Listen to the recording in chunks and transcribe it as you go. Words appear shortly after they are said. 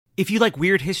If you like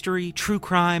weird history, true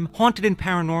crime, haunted and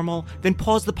paranormal, then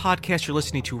pause the podcast you're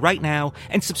listening to right now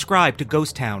and subscribe to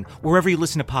Ghost Town wherever you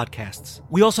listen to podcasts.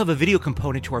 We also have a video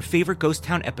component to our favorite Ghost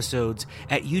Town episodes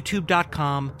at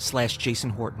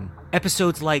youtube.com/Jason Horton.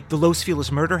 Episodes like The Los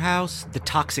Feliz Murder House, The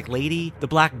Toxic Lady, The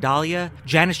Black Dahlia,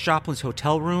 Janis Joplin's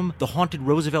Hotel Room, The Haunted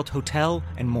Roosevelt Hotel,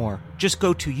 and more. Just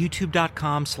go to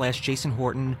youtube.com/Jason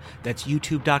Horton. That's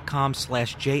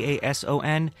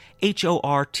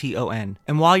youtube.com/JasonHorton.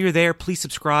 And while you're there, please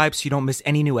subscribe so you don't miss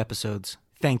any new episodes.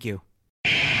 Thank you.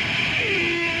 It's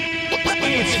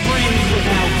friends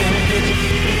without benefit.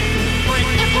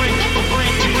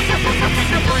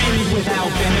 Friends without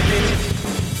benefit.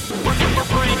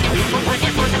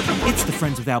 It's the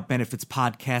Friends Without Benefits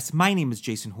podcast. My name is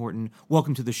Jason Horton.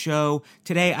 Welcome to the show.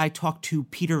 Today I talked to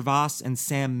Peter Voss and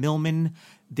Sam Millman.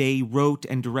 They wrote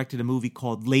and directed a movie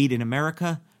called Laid in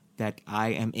America that I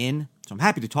am in, so I'm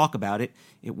happy to talk about it.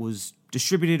 It was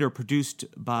distributed or produced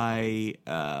by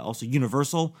also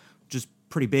Universal, which is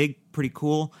pretty big, pretty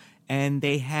cool. And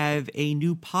they have a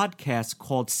new podcast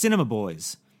called Cinema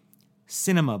Boys.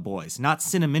 Cinema Boys, not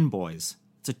Cinnamon Boys.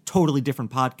 It's a totally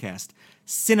different podcast.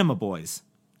 Cinema Boys.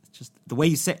 It's just the way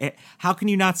you say it. How can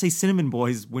you not say Cinnamon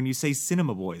Boys when you say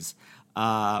Cinema Boys?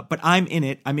 But I'm in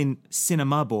it. I'm in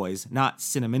Cinema Boys, not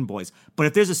Cinnamon Boys. But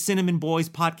if there's a Cinnamon Boys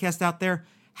podcast out there,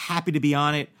 happy to be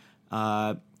on it.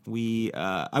 I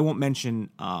won't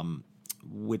mention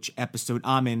which episode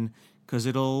I'm in because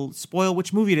it'll spoil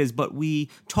which movie it is. But we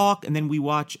talk and then we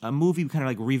watch a movie. We kind of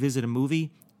like revisit a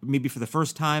movie, maybe for the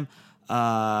first time.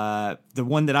 The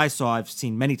one that I saw, I've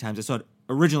seen many times.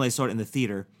 Originally I saw it in the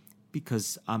theater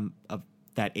because I'm of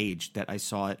that age that I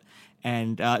saw it.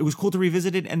 And it was cool to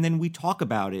revisit it, and then we talk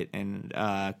about it and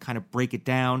kind of break it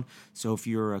down. So if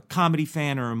you're a comedy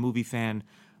fan or a movie fan,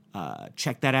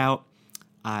 check that out.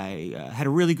 I had a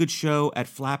really good show at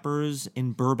Flappers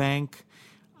in Burbank.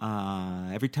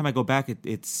 Every time I go back,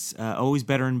 it's always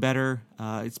better and better.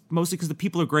 It's mostly because the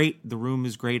people are great. The room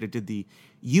is great. I did the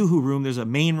Yoo-Hoo room. There's a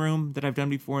main room that I've done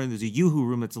before, and there's a Yoo-Hoo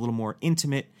room that's a little more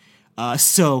intimate.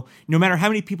 So no matter how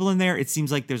many people in there, it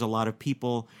seems like there's a lot of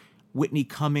people. Whitney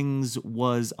Cummings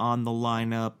was on the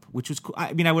lineup, which was cool.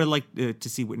 I mean, I would have liked to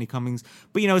see Whitney Cummings,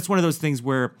 but it's one of those things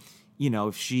where,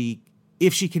 if she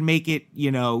can make it,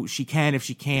 she can. If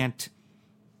she can't,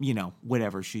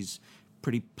 whatever. She's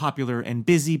pretty popular and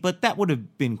busy, but that would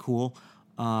have been cool.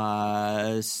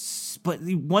 But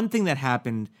the one thing that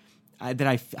happened that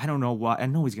I don't know why, I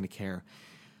know he's going to care.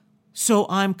 So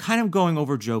I'm kind of going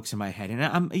over jokes in my head, and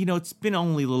I'm, it's been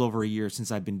only a little over a year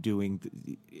since I've been doing,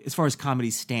 as far as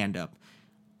comedy stand-up.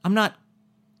 I'm not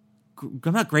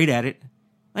great at it. I'm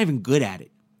not even good at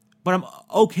it, but I'm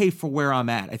okay for where I'm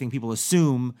at. I think people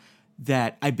assume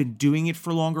that I've been doing it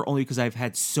for longer only because I've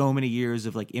had so many years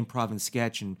of like improv and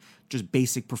sketch and just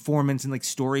basic performance and like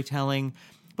storytelling.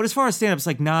 But as far as stand-up, it's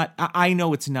like not, I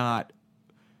know it's not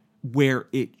where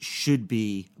it should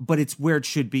be, but it's where it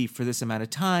should be for this amount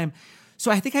of time. So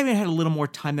I think I even had a little more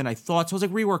time than I thought. So I was like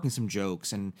reworking some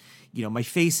jokes, and my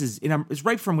face is, and it's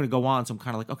right before I'm going to go on. So I'm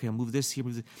kind of like, okay, I'll move this here,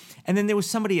 move this. And then there was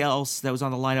somebody else that was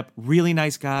on the lineup, really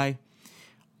nice guy.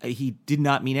 He did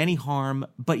not mean any harm,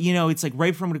 but it's like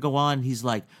right before I'm going to go on, he's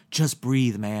like, just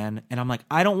breathe, man. And I'm like,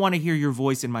 I don't want to hear your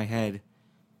voice in my head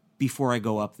before I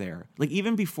go up there. Like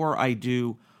even before I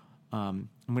do, I'm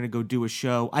going to go do a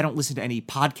show. I don't listen to any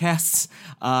podcasts.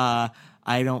 I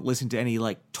don't listen to any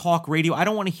like talk radio. I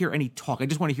don't want to hear any talk. I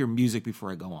just want to hear music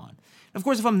before I go on. And of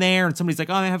course, if I'm there and somebody's like,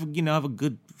 oh, I have a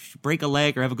good break a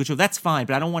leg or have a good show, that's fine.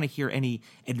 But I don't want to hear any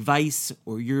advice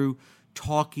or you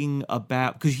talking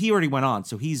about, because he already went on,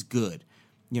 so he's good.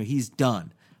 He's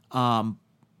done.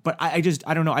 But I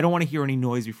don't know. I don't want to hear any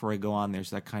noise before I go on there.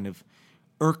 So that kind of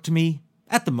irked me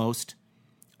at the most.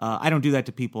 I don't do that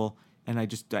to people. And I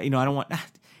just, I don't want,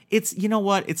 it's,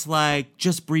 what? It's like,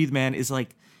 just breathe, man, is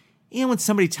like, when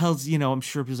somebody tells, I'm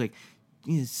sure people's like,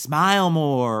 smile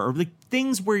more, or like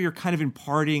things where you're kind of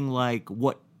imparting like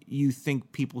what you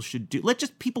think people should do. Let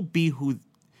just people be who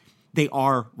they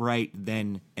are right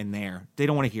then and there. They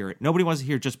don't want to hear it. Nobody wants to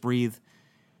hear just breathe.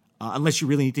 Unless you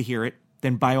really need to hear it,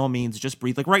 then by all means, just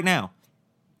breathe. Like right now.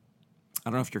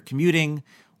 I don't know if you're commuting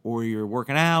or you're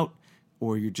working out,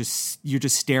 or you're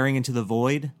just staring into the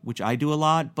void, which I do a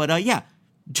lot. But yeah,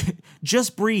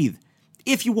 just breathe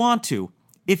if you want to.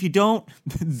 If you don't,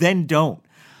 then don't.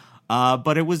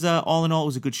 But it was all in all, it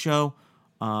was a good show.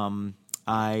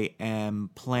 I am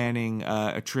planning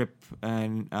a trip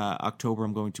in October.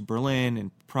 I'm going to Berlin and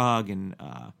Prague and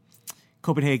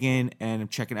Copenhagen, and I'm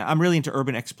checking out. I'm really into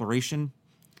urban exploration.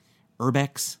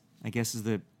 Urbex, I guess, is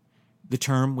the the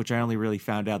term, which I only really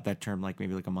found out that term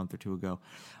maybe a month or two ago.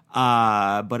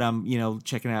 But I'm,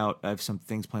 checking out. I have some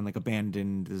things playing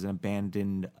there's an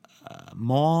abandoned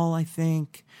mall, I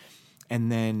think.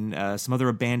 And then some other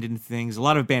abandoned things, a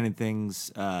lot of abandoned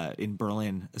things in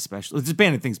Berlin, especially. There's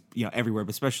abandoned things, everywhere,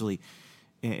 but especially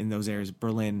in those areas,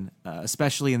 Berlin,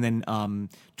 especially. And then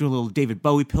doing a little David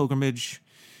Bowie pilgrimage,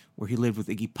 where he lived with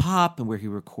Iggy Pop and where he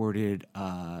recorded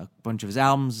a bunch of his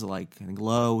albums, I think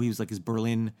Low. He was his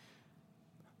Berlin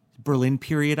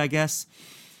period, I guess.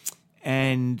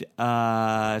 And so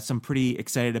I'm pretty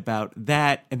excited about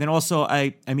that. And then also,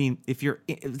 I mean, if you're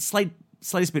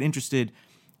slightest bit interested,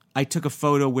 I took a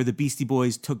photo where the Beastie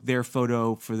Boys took their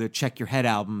photo for the Check Your Head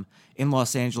album in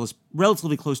Los Angeles,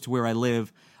 relatively close to where I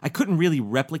live. I couldn't really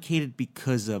replicate it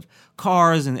because of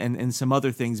cars and some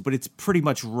other things, but it's pretty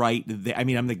much right there. I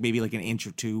mean, I'm maybe an inch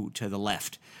or two to the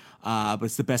left, but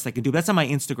it's the best I can do. But that's on my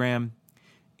Instagram,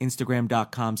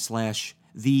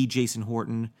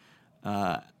 instagram.com/thejasonhorton.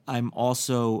 I'm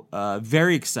also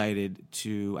very excited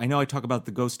I know I talk about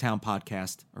the Ghost Town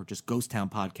podcast, or just Ghost Town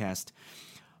podcast,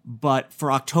 but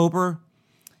for October,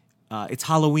 it's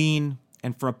Halloween,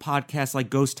 and for a podcast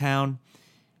like Ghost Town,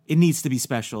 it needs to be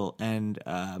special. And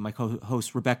my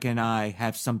co-host Rebecca and I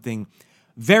have something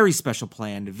very special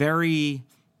planned. I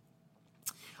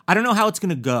don't know how it's going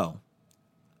to go,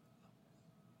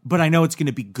 but I know it's going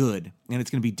to be good, and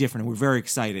it's going to be different, and we're very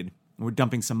excited. We're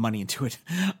dumping some money into it.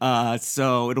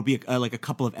 So it'll be a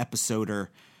couple of episoder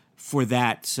for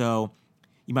that. So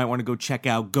you might want to go check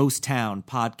out Ghost Town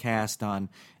podcast on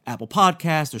Apple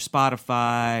Podcast or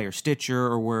Spotify or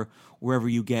Stitcher or wherever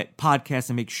you get podcasts,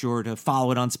 and make sure to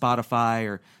follow it on Spotify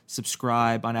or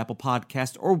subscribe on Apple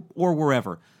Podcast or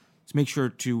wherever. So make sure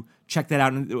to check that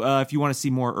out. And if you want to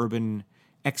see more urban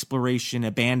exploration,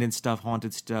 abandoned stuff,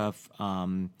 haunted stuff,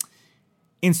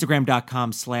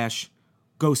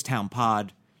 Instagram.com/Ghost Town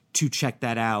Pod to check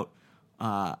that out.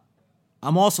 I'm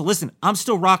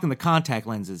still rocking the contact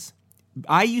lenses.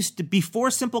 I used to,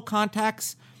 before Simple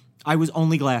Contacts, I was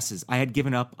only glasses. I had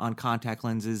given up on contact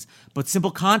lenses, but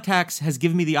Simple Contacts has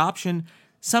given me the option.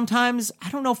 Sometimes, I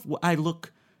don't know if I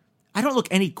don't look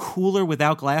any cooler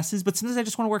without glasses, but sometimes I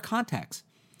just want to wear contacts.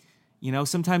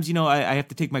 Sometimes, I have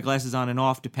to take my glasses on and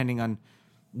off depending on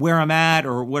where I'm at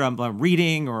or what I'm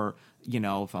reading, or,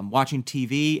 if I'm watching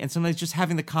TV. And sometimes just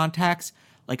having the contacts,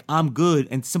 I'm good.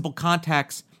 And Simple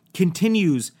Contacts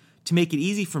continues to make it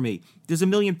easy for me. There's a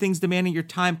million things demanding your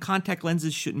time. Contact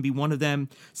lenses shouldn't be one of them.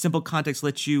 Simple Contacts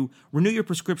lets you renew your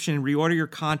prescription and reorder your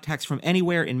contacts from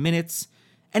anywhere in minutes.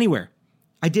 Anywhere.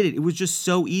 I did it. It was just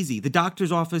so easy. The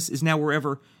doctor's office is now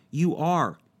wherever you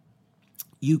are.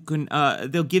 You can.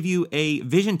 They'll give you a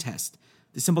vision test.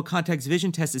 The Simple Contacts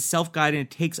vision test is self-guided, and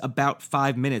it takes about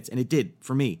 5 minutes, and it did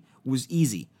for me. It was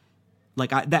easy.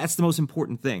 That's the most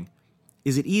important thing.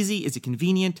 Is it easy? Is it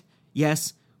convenient?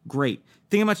 Yes. Great.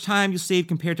 Think how much time you'll save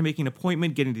compared to making an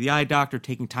appointment, getting to the eye doctor,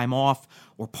 taking time off,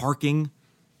 or parking,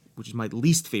 which is my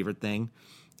least favorite thing.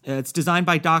 It's designed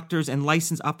by doctors and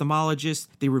licensed ophthalmologists.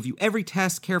 They review every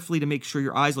test carefully to make sure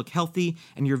your eyes look healthy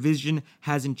and your vision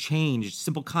hasn't changed.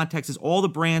 Simple Contacts has all the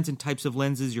brands and types of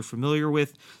lenses you're familiar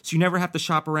with, so you never have to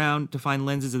shop around to find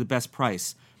lenses at the best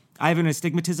price. I have an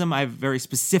astigmatism. I have very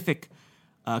specific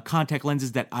contact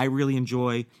lenses that I really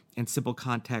enjoy, and Simple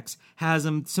Contacts has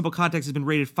them. Simple Contacts has been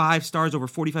rated 5 stars over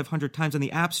 4,500 times on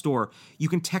the App Store. You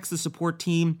can text the support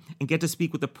team and get to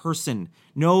speak with a person.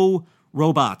 No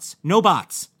robots, no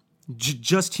bots,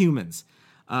 just humans.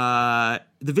 The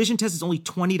vision test is only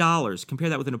 $20. Compare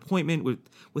that with an appointment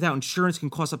without insurance can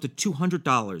cost up to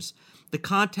 $200. The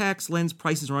contacts lens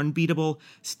prices are unbeatable.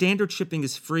 Standard shipping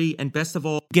is free, and best of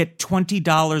all, get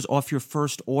 $20 off your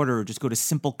first order. Just go to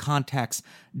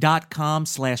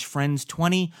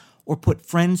simplecontacts.com/friends20 or put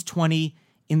friends20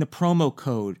 in the promo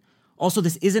code. Also,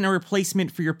 this isn't a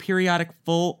replacement for your periodic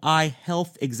full eye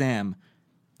health exam.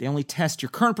 They only test your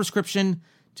current prescription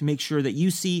to make sure that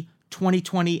you see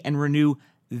 20/20 and renew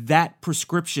that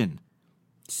prescription.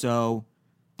 So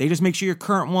they just make sure your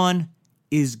current one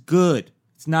is good.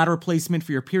 It's not a replacement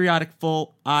for your periodic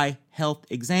full eye health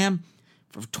exam.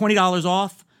 For $20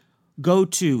 off, go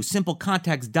to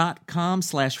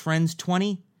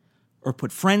simplecontacts.com/friends20 or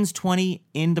put friends20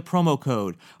 in the promo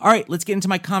code. All right, let's get into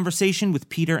my conversation with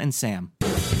Peter and Sam.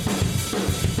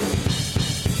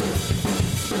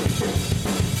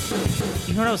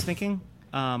 You know what I was thinking?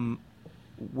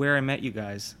 Where I met you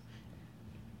guys.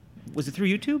 Was it through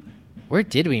YouTube? Where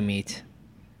did we meet?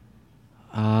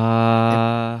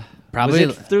 Probably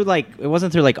was it through it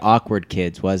wasn't through Awkward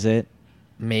Kids, was it?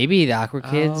 Maybe the Awkward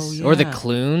Kids, yeah. Or the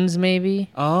Clunes, maybe.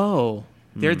 Oh,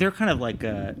 they're kind of like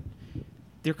a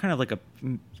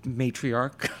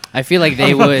matriarch. I feel like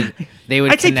they would. They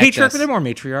would. I'd say connect patriarch, us. but they're more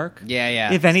matriarch. Yeah,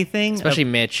 yeah. If anything, especially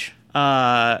Mitch.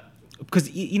 because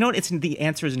you know what? It's the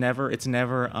answer is never. It's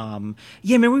never.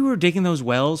 Yeah, remember we were digging those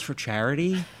wells for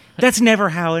charity. That's never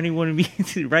how anyone would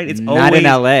be, right? It's Not always, in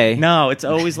LA. No, it's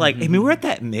always like, I mean, we're at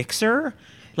that mixer,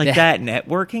 like Yeah. that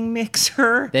networking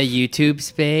mixer. The YouTube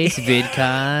space,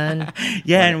 VidCon.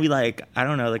 Yeah, and we like, I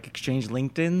don't know, like exchange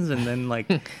LinkedIn's, and then like,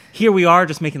 here we are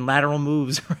just making lateral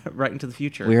moves right into the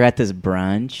future. We were at this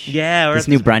brunch. Yeah, we're this at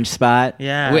new this- brunch spot.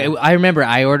 Yeah. I remember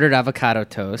I ordered avocado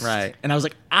toast. Right. And I was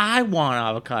like, I want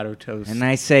avocado toast. And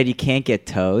I said, you can't get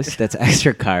toast. That's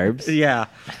extra carbs. yeah.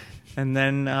 And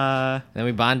then Then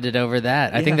we bonded over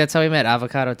that. I Yeah. think that's how we met.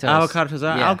 Avocado toast. avocado toast.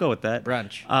 Yeah. I'll go with that.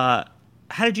 Brunch.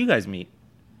 How did you guys meet?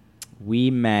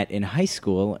 We met in high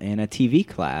school in a TV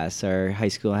class. Our high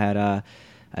school had a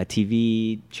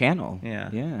TV channel. Yeah.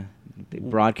 Yeah. They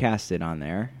broadcasted on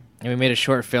there. And we made a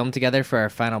short film together for our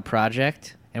final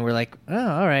project. And we're like, oh,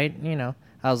 all right, you know.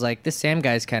 I was like, this Sam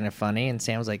guy's kind of funny. And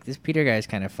Sam was like, this Peter guy's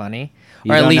kind of funny.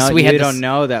 You or at don't least know, we you had don't this.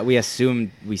 know that we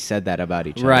assumed we said that about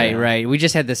each other. Right, right. We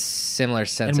just had this similar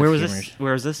sense And where of was humor. this?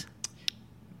 Where was this?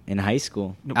 In high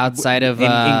school. Outside of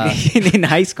In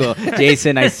high school.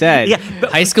 Jason, I said. Yeah,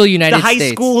 but high school United the high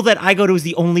States. school that I go to is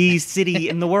the only city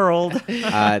in the world.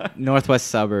 Northwest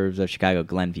suburbs of Chicago,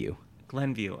 Glenview.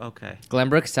 Glenview. Okay.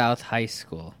 Glenbrook South High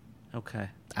School. Okay.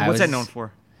 I What's that was- known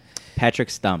for?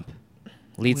 Patrick Stump.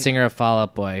 Lead singer of Fall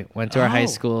Out Boy. Went to our high Oh.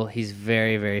 school. He's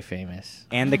very, very famous.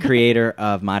 And the creator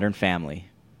of Modern Family.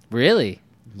 Really?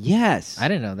 Yes. I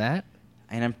didn't know that.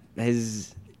 And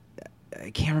I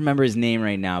can't remember his name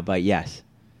right now, but yes.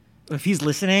 If he's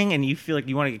listening and you feel like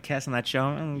you want to get cast on that show,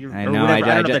 you're, I or know. whatever. I don't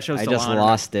know if that just, show's I still just on or-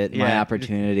 lost it. My Yeah,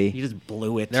 opportunity. You just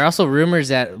blew it. There are also rumors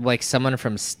that like someone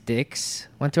from Styx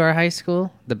went to our high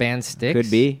school. The band Styx. Could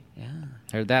be. Yeah.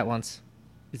 Heard that once.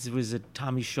 Was it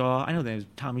Tommy Shaw? I know that was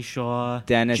Tommy Shaw.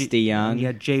 Dennis DeYoung.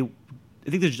 Yeah, I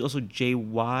think there's also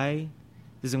JY.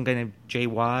 There's some guy named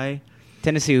JY.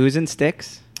 Tennessee, who's in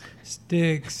Styx?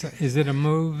 Sticks. Is it a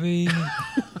movie?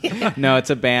 No, it's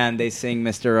a band. They sing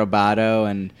Mr. Roboto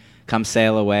and Come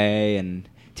Sail Away and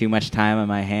Too Much Time on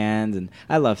My Hands. And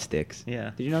I love Styx.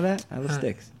 Yeah. Did you know that? I love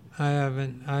Styx. I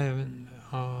haven't.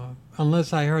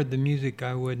 Unless I heard the music,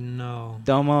 I wouldn't know.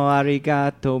 Domo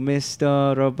arigato,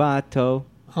 Mr. Roboto.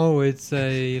 Oh, it's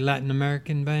a Latin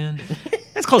American band.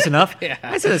 That's close enough. Yeah.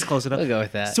 I said that's close enough. We'll go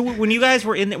with that. So when you guys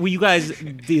were in, were you guys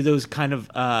those kind of?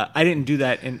 I didn't do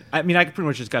that, and I mean, I pretty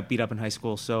much just got beat up in high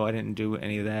school, so I didn't do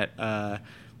any of that.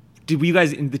 Were you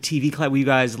guys in the TV class? Were you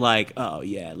guys like, oh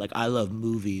yeah, like I love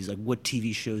movies. Like, what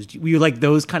TV shows do you? Were you like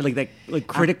those kind of like that, like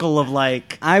critical of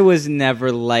like? I was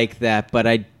never like that, but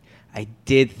I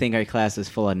did think our class was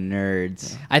full of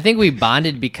nerds. I think we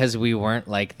bonded because we weren't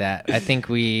like that. I think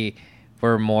we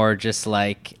were more just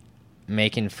like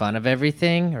making fun of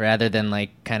everything rather than like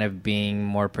kind of being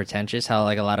more pretentious, how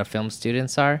like a lot of film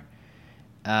students are.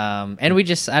 And we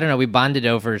just, I don't know, we bonded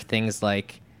over things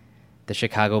like the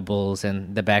Chicago Bulls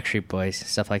and the Backstreet Boys,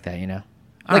 stuff like that, you know?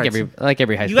 All Like right,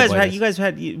 every high You school guys boy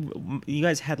had does. you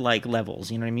guys had like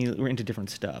levels. You know what I mean? We're into different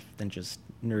stuff than just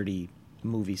nerdy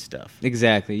movie stuff.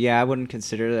 Exactly. Yeah, I wouldn't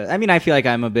consider that. I mean, I feel like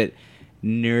I'm a bit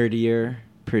nerdier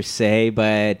per se,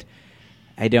 but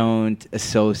I don't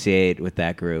associate with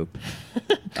that group.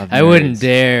 Of I wouldn't nerds.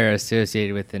 dare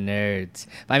associate with the nerds.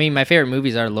 I mean, my favorite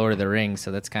movies are Lord of the Rings,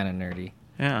 so that's kind of nerdy.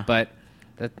 Yeah. But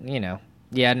that, you know,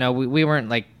 yeah, no, we weren't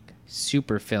like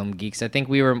super film geeks. I think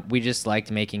we just liked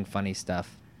making funny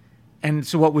stuff. And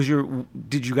so, what was your?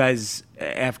 Did you guys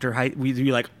after high? Were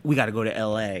you like, we got to go to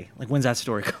L.A.? Like, when's that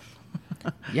story come?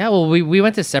 Yeah, well, we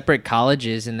went to separate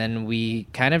colleges, and then we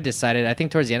kind of decided, I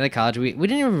think towards the end of the college, we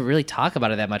didn't even really talk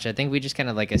about it that much. I think we just kind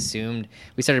of like assumed.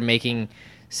 We started making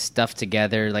stuff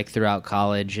together like throughout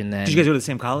college, and then Did you guys go to the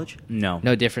same college? No.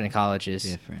 no different colleges.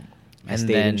 Different. I And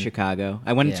stayed then- in Chicago.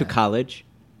 I went to Yeah. college.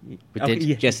 We Okay, did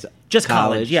yeah. Just Just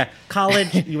college. college. Yeah,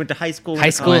 college. You went to high school. High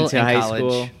went to school college. Went to and high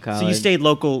college. school. So you stayed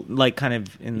local, like kind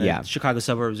of in the Yeah. Chicago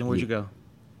suburbs. And where'd you go?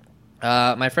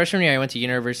 My freshman year, I went to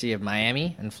University of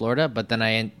Miami in Florida, but then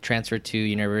I transferred to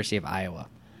University of Iowa,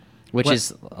 which What-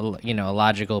 is a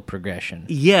logical progression.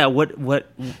 Yeah. What?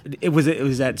 It was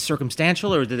that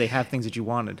circumstantial, or did they have things that you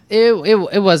wanted?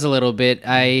 It was a little bit.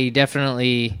 I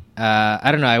definitely I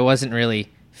don't know. I wasn't really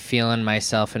feeling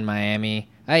myself in Miami.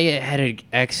 I had an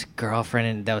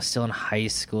ex-girlfriend that was still in high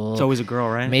school. It's always a girl,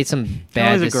 right? Made some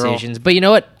bad always a girl. decisions, but you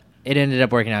know what? It ended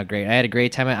up working out great. I had a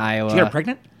great time at Iowa. Did you get her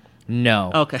pregnant?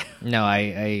 No. Okay. No,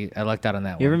 I lucked out on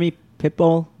that You one. ever meet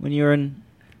Pitbull when you were in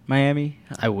Miami?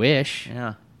 I wish.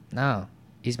 Yeah. No.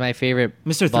 He's my favorite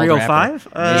Mr. bald 305?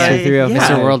 rapper. Yeah. Mr. 305.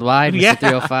 Mr. Worldwide, Mr. Yeah.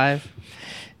 305.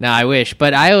 No, I wish.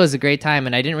 But Iowa was a great time,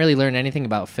 and I didn't really learn anything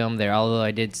about film there, although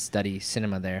I did study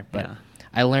cinema there. But Yeah.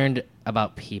 I learned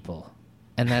about people,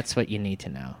 and that's what you need to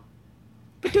know.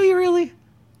 But do you really?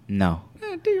 No.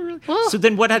 Do you really? So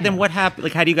then what happened?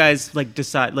 Like, how do you guys like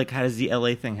decide? Like, how does the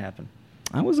LA thing happen?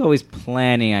 I was always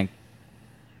planning on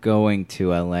going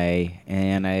to LA,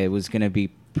 and I was going to be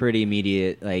pretty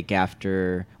immediate, like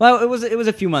after. Well, it was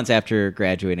a few months after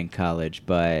graduating college,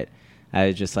 but I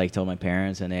was just like told my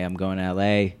parents, and hey, I'm going to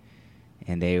LA,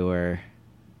 and they were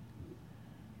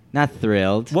not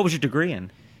thrilled. What was your degree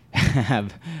in?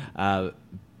 I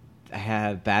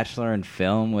have bachelor in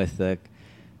film with the.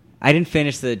 I didn't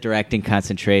finish the directing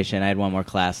concentration. I had one more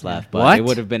class left, but What? it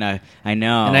would have been a. I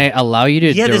know. And I allow you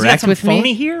to Yeah, there's not direct some with phony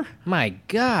me? here. My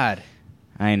God.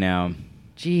 I know.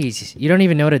 Jeez. You don't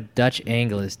even know what a Dutch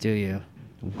angle is, do you?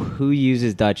 Who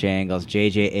uses Dutch angles?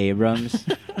 J.J. Abrams.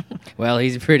 Well,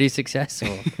 he's pretty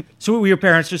successful. So were your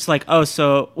parents just like, oh,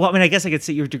 so? Well, I mean, I guess I could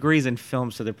see your degrees in film,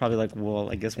 so they're probably like, well,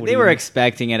 I guess. What They do were you-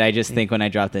 expecting it. I just think when I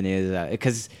dropped the news,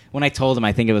 because when I told them,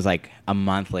 I think it was like a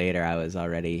month later, I was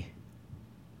already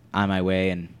on my way.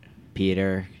 And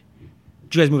Peter,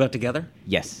 Did you guys move out together?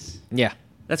 yes, Yeah.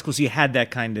 That's cool. So you had that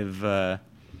kind of.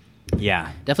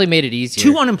 yeah. Definitely made it easier.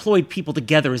 Two unemployed people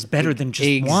together is better than just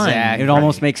one. Exactly. It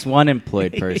almost makes one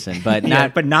employed person, but Yeah,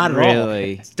 not. but not at all.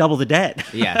 really. It's double the debt.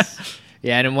 Yes.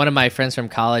 Yeah, and then one of my friends from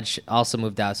college also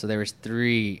moved out, so there was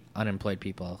 3 unemployed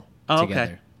people Oh, okay.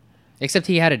 together. Except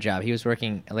he had a job. He was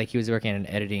working at an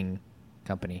editing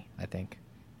company, I think.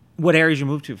 What areas you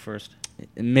moved to first?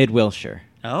 Mid Wilshire.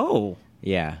 Oh,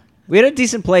 Yeah. We had a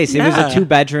decent place. It was Yeah. a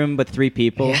 2-bedroom, but 3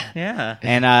 people. yeah.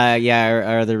 And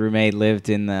our other roommate lived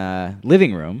in the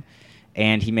living room,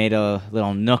 and he made a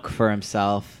little nook for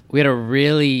himself. We had a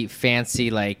really fancy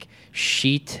like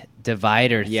sheet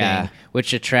divider Yeah. thing,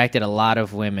 which attracted a lot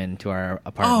of women to our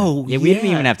apartment. Oh, Yeah, we didn't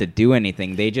even have to do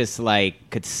anything. They just like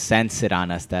could sense it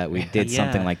on us that we did Yeah.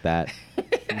 something like that.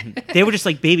 They were just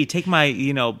like, baby, take my,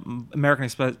 American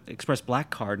Express Black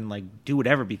card and like do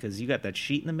whatever because you got that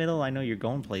sheet in the middle. I know you're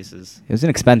going places. It was an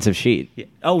expensive sheet. Yeah.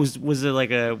 Oh, was it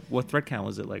like what thread count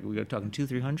was it? Like we were talking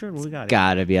 200-300? What we got?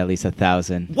 Gotta be at least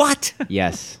 1,000. What?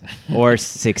 Yes, or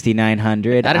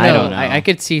 6,900. I don't know. I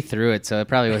could see through it, so it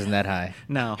probably wasn't that high.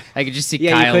 No. I could just see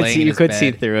Yeah, Kyle you could laying see. in You his could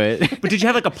see bed. through it. But did you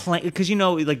have like a plan? Because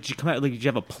like, did you come out like did you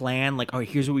have a plan? Like, all right,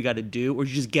 here's what we got to do, or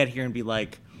did you just get here and be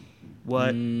like,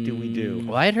 what do we do?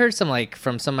 Well, I had heard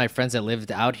from some of my friends that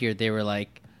lived out here. They were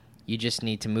like, "You just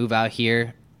need to move out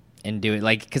here and do it."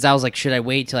 Like, because I was like, "Should I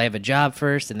wait till I have a job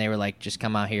first?" And they were like, "Just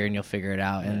come out here and you'll figure it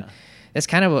out." And that's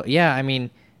kind of I mean,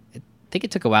 I think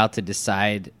it took a while to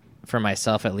decide for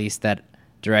myself, at least, that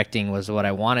directing was what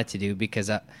I wanted to do because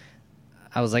I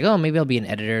was like, "Oh, maybe I'll be an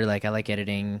editor." Like, I like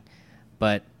editing,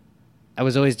 but I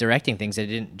was always directing things. I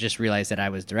didn't just realize that I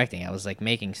was directing. I was like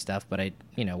making stuff, but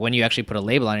when you actually put a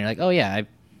label on it, you're like, oh yeah, I've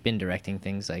been directing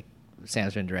things. Like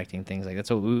Sam's been directing things. Like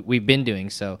that's what we've been doing.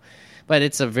 So, but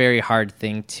it's a very hard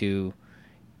thing to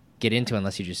get into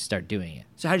unless you just start doing it.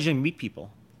 So how did you meet people?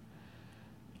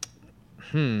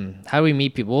 How do we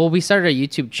meet people? Well, we started a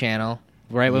YouTube channel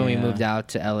right when we Yeah. moved out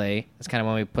to LA. That's kind of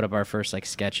when we put up our first like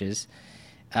sketches.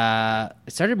 I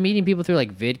started meeting people through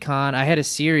like VidCon. I had a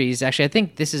series. Actually, I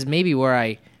think this is maybe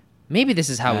this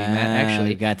is how we met. Actually,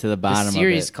 we got to the bottom of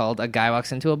series it. called "A Guy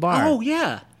Walks Into a Bar." Oh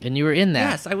yeah. and you were in that.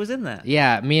 Yes, I was in that.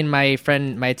 Yeah, me and my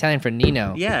Italian friend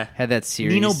Nino. Yeah. had that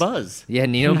series. Nino Buzz. Yeah,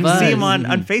 Nino I Buzz. see him on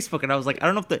Facebook, and I was like, I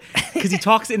don't know if because he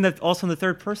talks also in the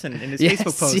third person in his Yes,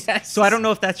 Facebook post. yes. So I don't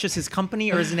know if that's just his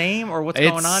company or his name or what's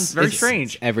going on. It's very It's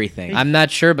strange. Everything. I'm not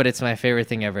sure, but it's my favorite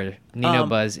thing ever. Nino Um,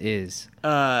 Buzz is.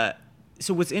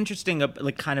 So what's interesting, when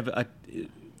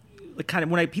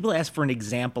people ask for an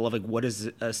example of like what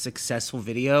is a successful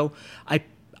video,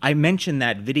 I mention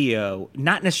that video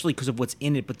not necessarily because of what's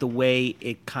in it, but the way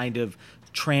it kind of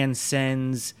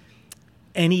transcends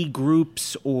any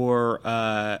groups or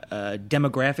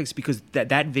demographics, because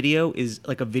that video is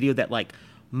like a video that like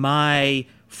my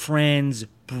friends,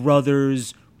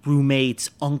 brothers, roommates,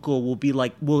 uncle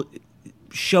will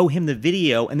show him the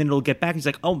video, and then it'll get back. He's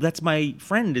like, "Oh, that's my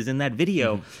friend is in that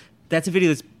video." That's a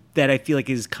video that I feel like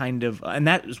is kind of, and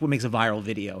that is what makes a viral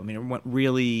video. I mean, it went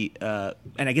really, and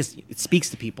I guess it speaks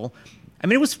to people. I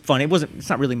mean, it was fun. It's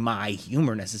not really my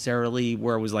humor necessarily,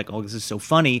 where it was like, "Oh, this is so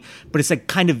funny," but it's like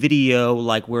kind of video,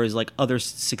 like whereas like other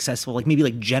successful, like maybe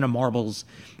like Jenna Marbles,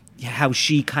 how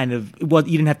she kind of, well,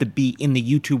 you didn't have to be in the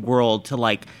YouTube world to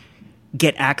like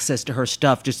get access to her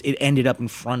stuff. Just it ended up in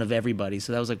front of everybody.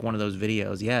 So that was like one of those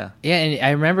videos. Yeah. Yeah, and I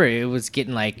remember it was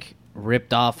getting like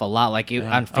ripped off a lot. Like on Oh,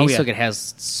 yeah. Facebook, it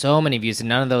has so many views, and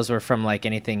none of those were from like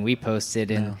anything we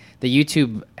posted. And No. the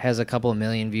YouTube has a couple of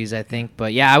million views, I think.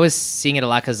 But yeah, I was seeing it a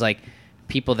lot because like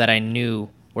people that I knew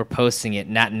were posting it,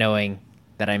 not knowing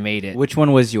that I made it. Which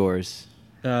one was yours?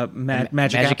 Magic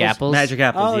Magic Apples? Magic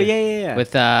Apples. Oh yeah.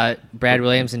 With Brad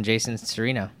Williams and Jason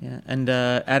Serino. Yeah, and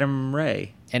Adam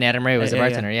Ray. And Adam Ray was the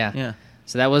bartender, yeah. Yeah.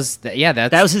 So that was, that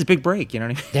That was his big break, you know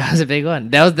what I mean? that was a big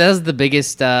one. That was the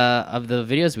biggest of the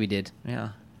videos we did. Yeah.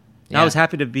 Yeah. I was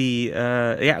happy to be,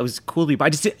 it was cool to be,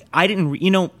 but I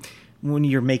didn't, when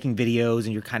you're making videos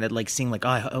and you're kind of like seeing like,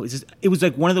 it was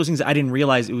like one of those things that I didn't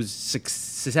realize it was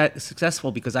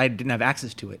successful because I didn't have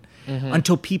access to it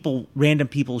until random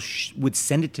people would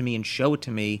send it to me and show it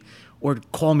to me or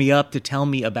call me up to tell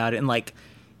me about it. And like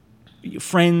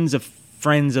friends of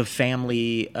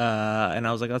family, and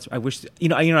I was like, I wish,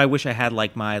 I wish I had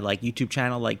like my like YouTube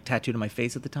channel like tattooed on my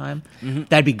face at the time.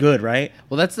 That'd be good, right?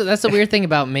 Well, that's the weird thing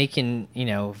about making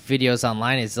videos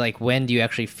online is like when do you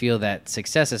actually feel that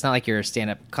success? It's not like you're a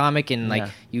stand-up comic and like Yeah.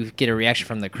 you get a reaction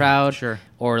from the crowd, Sure.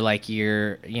 or like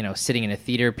you're sitting in a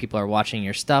theater, people are watching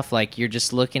your stuff. Like you're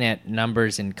just looking at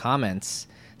numbers and comments.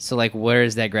 So like, where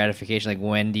is that gratification? Like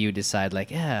when do you decide like,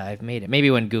 yeah, I've made it?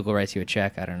 Maybe when Google writes you a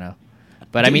check, I don't know.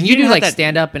 But I mean, you do have like that-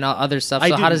 stand up and other stuff. I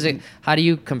So do. how do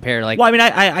you compare? Like, Well, I mean,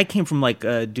 I came from like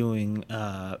doing.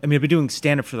 I've been doing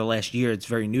stand up for the last year. It's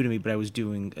very new to me, but I was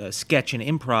doing sketch and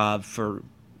improv for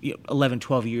 11,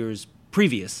 12 years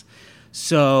previous.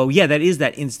 So yeah, that is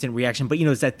that instant reaction. But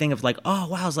it's that thing of like, oh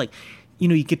wow, it's like,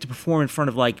 you get to perform in front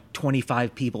of like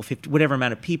 25 people, 50, whatever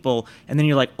amount of people, and then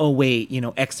you're like, oh wait,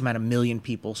 X amount of million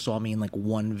people saw me in like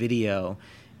one video.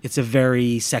 It's a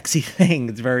very sexy thing.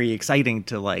 It's very exciting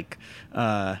to like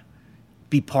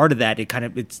be part of that.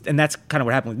 And that's kind of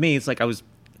what happened with me. It's like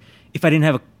if I didn't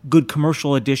have a good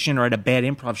commercial audition or at a bad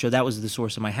improv show, that was the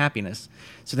source of my happiness.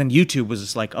 So then YouTube was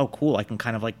just like, oh cool, I can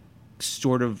kind of like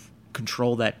sort of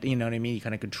control that. You know what I mean? You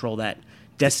kind of control that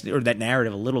destiny or that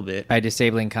narrative a little bit. by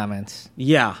disabling comments.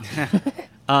 Yeah.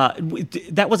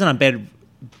 That wasn't on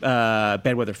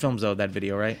Bad Weather Films though. That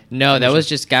video, right? No, that was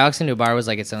just Galaxy Nubar was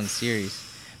like its own series.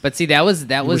 But see, that was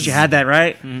Wish you had that,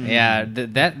 right? Yeah,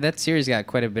 that series got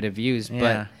quite a bit of views, Yeah.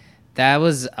 but that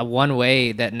was one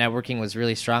way that networking was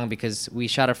really strong because we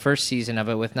shot a first season of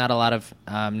it with not a lot of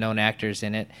known actors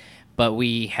in it, but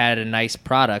we had a nice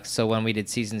product. So when we did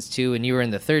seasons 2, and you were in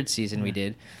the third season we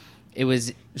did, it was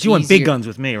So you went big easier- guns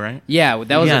with me, right? Yeah,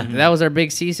 that was Yeah. that was our big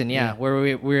season. Yeah, where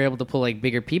we were able to pull like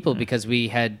bigger people because we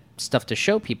had stuff to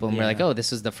show people, and we're like, Yeah. oh,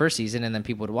 this is the first season, and then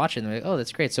people would watch it, and they're like, oh,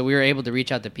 that's great. So we were able to reach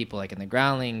out to people like in the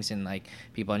Groundlings and like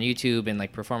people on YouTube and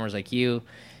like performers like you,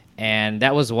 and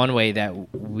that was one way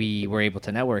that we were able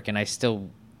to network. And I still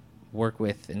work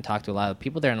with and talk to a lot of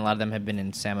people there, and a lot of them have been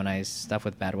in Sam and I's stuff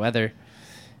with Bad Weather.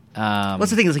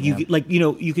 What's the thing is like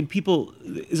yeah. you can people.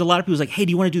 There's a lot of people who's like, hey,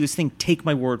 do you want to do this thing? Take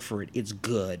my word for it, it's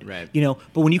good. Right.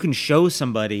 But when you can show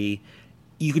somebody,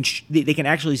 you can they can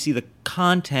actually see the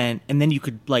content, and then you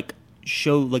could like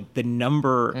show like the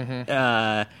number.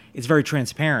 It's very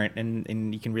transparent,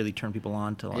 and you can really turn people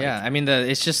on to like. Yeah, I mean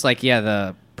it's just like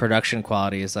the production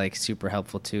quality is like super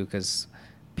helpful too because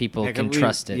people Like, can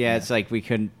trust it. Yeah, it's like we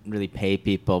couldn't really pay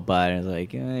people, but it's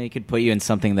like it could put you in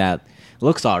something that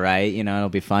looks all right. It'll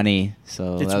be funny.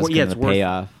 So It's that was wor- yeah, kind of it's the worth it.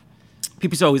 payoff.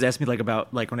 People used to always ask me like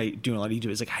about like when I do a lot of YouTube,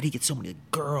 it's like, how do you get so many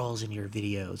girls in your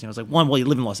videos? I was like, one, well, you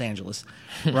live in Los Angeles,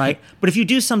 right? But if you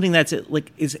do something that's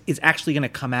like is actually going to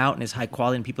come out and is high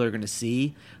quality and people are going to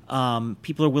see,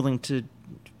 people are willing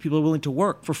to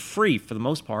work for free for the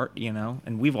most part,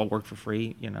 and we've all worked for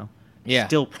free, Yeah.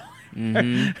 Still,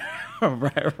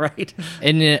 right.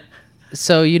 And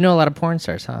so you know a lot of porn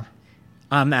stars, huh?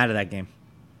 I'm out of that game.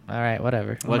 All right,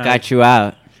 whatever. What Right. got you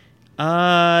out?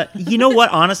 You know what?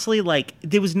 Honestly, like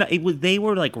there was no, they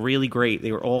were like really great.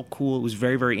 They were all cool. It was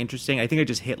very, very interesting. I think I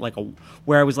just hit like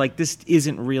where I was like, this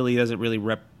doesn't really doesn't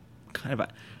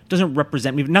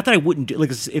represent me. Not that I wouldn't do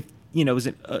like if was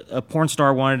a porn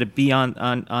star wanted to be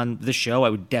on the show, I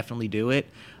would definitely do it.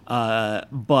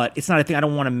 But it's not a thing. I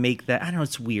don't want to make that. I don't know.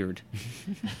 It's weird.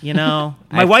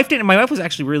 My wife didn't. My wife was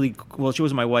actually really well. She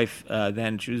wasn't my wife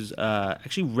then. She was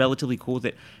actually relatively cool with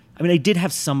it. I mean, I did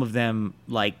have some of them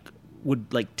would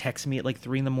text me at like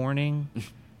 3 a.m.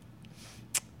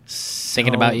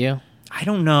 Thinking about you? I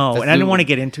don't know, That's and I didn't the- want to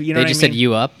get into. They just said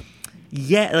you up.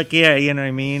 Yeah, you know what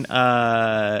I mean.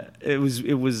 It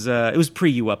was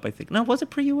pre you up. I think. No, was it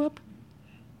pre you up?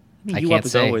 I you can't up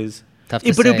is say. always. Tough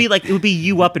to But it would say. be like it would be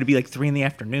you up. It'd be like 3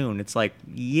 p.m. It's like,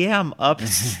 yeah, I'm up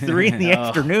 3 p.m.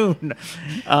 I thought you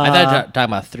were talking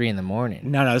about 3 a.m.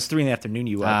 No, it's 3 p.m.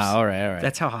 You up. Ah, all right.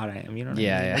 That's how hot I am. You know what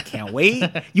Yeah, I mean? yeah. I can't wait.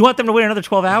 You want them to wait another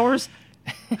 12 hours?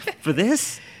 For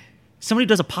this? Somebody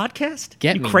does a podcast?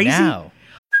 Get you me crazy? now.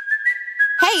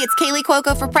 Hey, it's Kaylee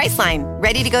Cuoco for Priceline.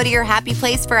 Ready to go to your happy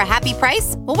place for a happy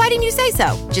price? Well, why didn't you say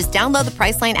so? Just download the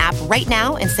Priceline app right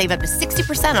now and save up to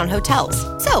 60% on hotels.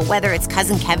 So whether it's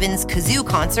Cousin Kevin's Kazoo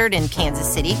Concert in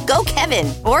Kansas City, go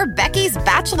Kevin, or Becky's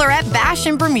Bachelorette Bash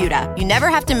in Bermuda, you never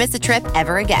have to miss a trip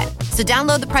ever again. So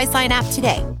download the Priceline app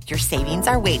today. Your savings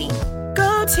are waiting.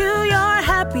 Go to your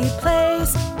happy place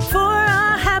for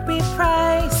a happy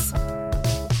price.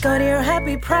 Go to your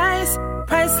happy price,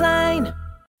 Priceline.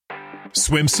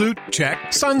 Swimsuit? Check.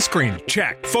 Sunscreen?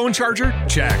 Check. Phone charger?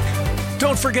 Check.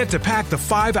 Don't forget to pack the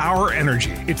 5-Hour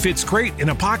Energy. It fits great in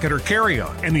a pocket or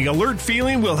carry-on, and the alert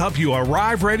feeling will help you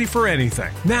arrive ready for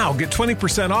anything. Now get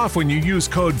 20% off when you use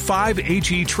code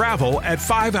 5HETRAVEL at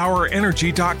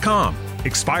 5hourenergy.com.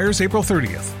 Expires April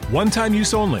 30th. One-time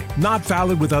use only. Not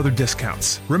valid with other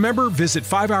discounts. Remember, visit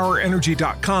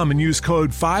 5hourenergy.com and use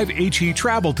code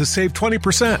 5HETRAVEL to save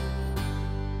 20%.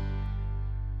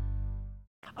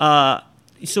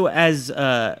 So as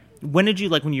when did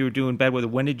you when you were doing Bad Weather?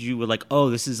 When did you were like,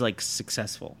 oh, this is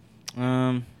successful?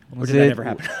 Or did that ever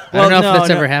happen? I don't know if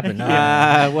that's ever happened.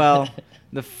 Well,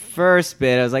 the first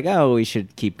bit, I was like, oh, we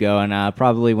should keep going.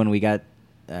 Probably when we got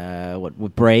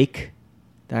with Break.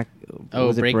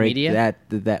 Break Media?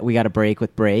 That we got a break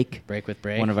with Break. Break with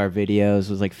Break. One of our videos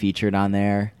was featured on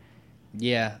there.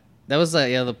 Yeah, that was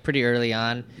pretty early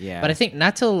on. Yeah, but I think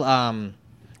not till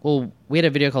we had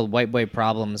a video called White Boy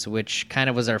Problems, which kind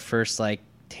of was our first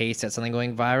taste at something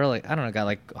going viral. I don't know, got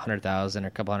 100,000 or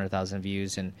a couple 100,000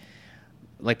 views, and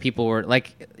people were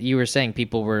you were saying,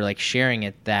 people were sharing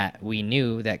it that we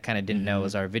knew that kind of didn't know it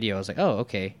was our video. I was like, oh,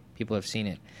 okay, people have seen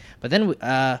it. But then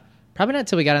probably not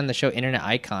until we got on the show Internet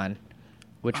Icon,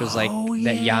 which was that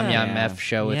Yam Yam F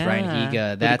show with Ryan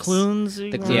Higa. That's the Clunes.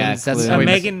 Yeah, that's where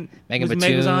Megan Batoon,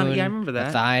 Meg was on. Yeah, I remember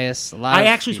that. Matthias. I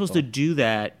actually supposed to do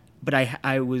that, but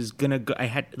I was gonna go. I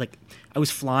had I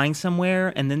was flying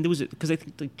somewhere, and then there was because I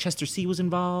think Chester C was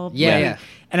involved. Yeah.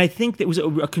 And I think there was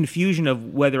a confusion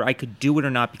of whether I could do it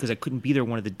or not because I couldn't be there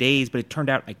one of the days. But it turned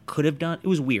out I could have done. It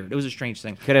was weird. It was a strange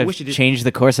thing. Could have changed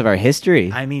the course of our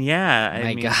history. I mean, yeah.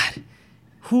 My God.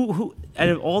 Who out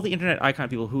of all the Internet Icon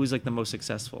people, who is the most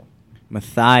successful?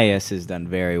 Matthias has done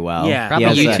very well. Yeah,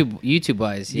 probably YouTube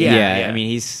wise. Yeah. I mean,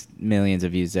 he's millions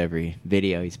of views every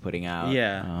video he's putting out.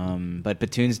 Yeah. But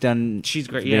Batoon's done. She's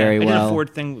great. Very I well.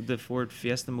 did the Ford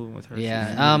Fiesta movement with her.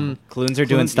 Yeah. Clunes are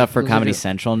doing stuff for Comedy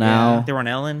Central now. They were on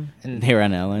Ellen. And they were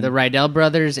on Ellen. The Rydell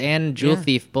brothers and Jewel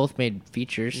Thief both made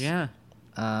features. Yeah.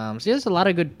 So there's a lot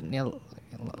of good.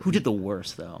 Who did the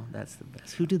worst though? That's the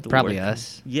best. Who did the Probably worst?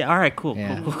 us. Yeah. All right. Cool.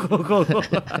 Yeah. Cool.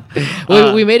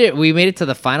 We made it. We made it to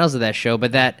the finals of that show,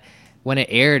 but that when it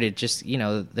aired, it just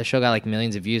the show got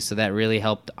millions of views, so that really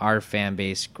helped our fan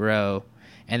base grow.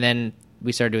 And then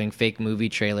we started doing fake movie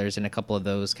trailers, and a couple of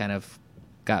those kind of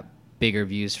got bigger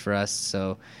views for us.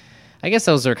 So I guess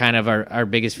those are kind of our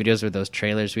biggest videos, were those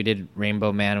trailers. We did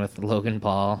Rainbow Man with Logan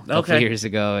Paul a couple years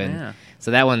ago, and so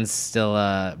that one's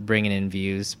still bringing in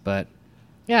views, but.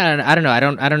 Yeah, I don't know. I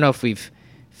don't know if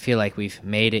feel like we've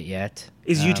made it yet.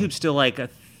 Is YouTube still a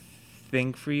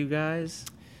thing for you guys?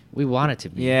 We want it to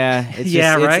be. Yeah, it's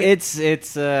right.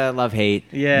 It's love-hate.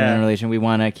 Yeah, relation. We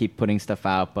want to keep putting stuff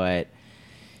out, but at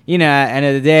the end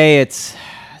of the day, it's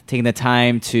taking the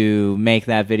time to make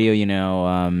that video.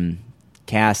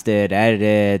 Cast it, edit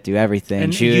it, do everything.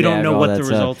 And shoot you don't it, know all what that the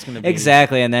stuff. result's going to be.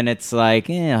 Exactly, and then it's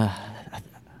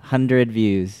 100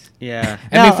 views. Yeah,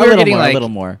 I mean, if we were getting a little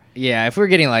more. Yeah, if we were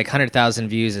getting 100,000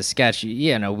 views a sketch,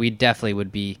 we definitely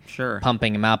would be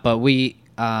pumping them out. But we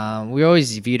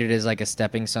always viewed it as a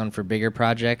stepping stone for bigger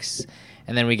projects.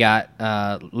 And then we got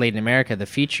Late in America, the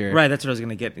feature. Right, that's what I was going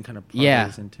to get and kind of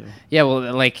into. Yeah,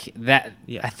 well, that.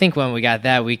 Yeah. I think when we got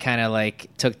that, we kind of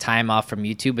took time off from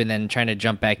YouTube, and then trying to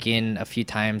jump back in a few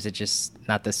times. It's just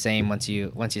not the same once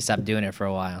you stop doing it for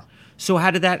a while. So how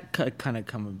did that kind of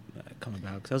come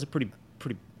about? Because that was a pretty.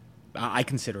 I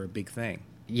consider a big thing.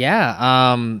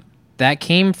 Yeah, that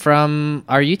came from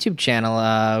our YouTube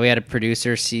channel. We had a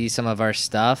producer see some of our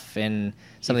stuff and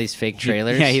some of these fake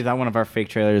trailers. Yeah, he thought one of our fake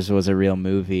trailers was a real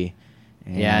movie.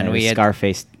 And we had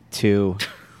Scarface 2.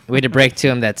 We had to break to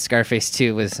him that Scarface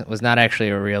 2 was not actually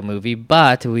a real movie,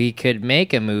 but we could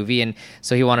make a movie, and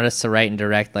so he wanted us to write and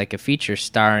direct a feature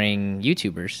starring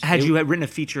YouTubers. Had you written a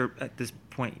feature at this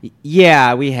point?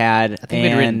 Yeah, we had. I think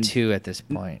we'd written 2 at this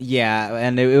point. Yeah,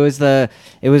 and it was a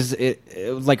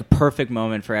perfect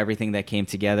moment for everything that came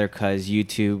together, because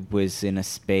YouTube was in a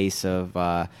space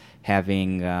of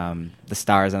having the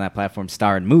stars on that platform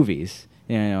star in movies,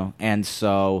 and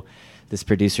so this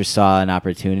producer saw an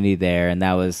opportunity there, and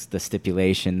that was the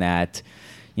stipulation that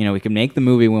we can make the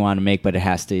movie we want to make, but it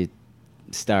has to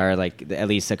star like at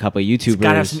least a couple of YouTubers. It's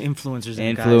gotta have some influencers. In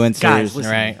it, Influencers. guys,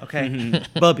 listen, Right. okay,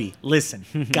 Bubby, listen,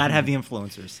 gotta have the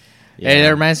influencers. It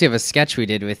reminds me of a sketch we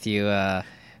did with you,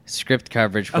 script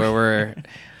coverage, where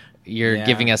you're Yeah.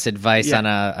 giving us advice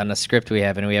Yeah. on a script we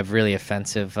have, and we have really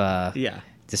offensive Yeah.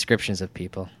 descriptions of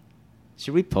people.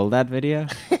 Should we pull that video?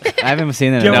 I haven't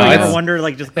seen it. Do you in a ever, No, you while. ever wonder,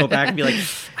 like, just go back and be like, I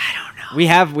don't know. We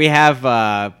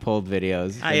have pulled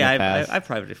videos. In the past. I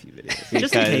privated a few videos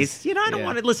just in Because- case. I don't yeah.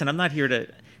 want to listen. I'm not here to.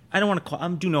 I don't want to call.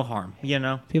 Do no harm.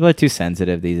 People are too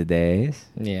sensitive these days,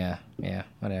 Yeah,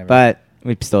 whatever. but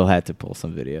we still had to pull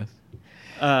some videos.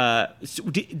 So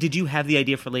did you have the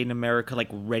idea for Late in America like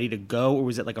ready to go, or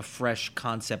was it like a fresh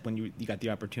concept when you got the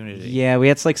opportunity? Yeah, we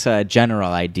had like a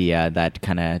general idea that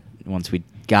kind of once we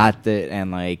got it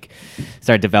and like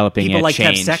started developing People it, like to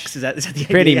have changed. sex. Is that the idea?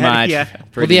 Pretty you had? much. Yeah.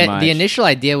 Pretty well, much. the initial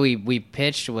idea we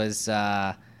pitched was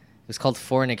it was called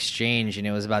Foreign Exchange, and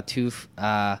it was about two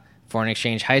foreign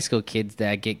exchange high school kids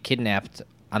that get kidnapped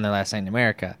on their last night in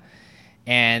America.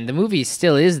 And the movie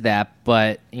still is that,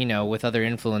 but with other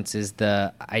influences,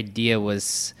 the idea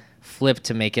was flipped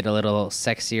to make it a little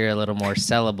sexier, a little more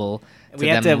sellable. we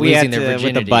had to losing their with the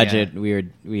virginity, budget yeah.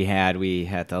 we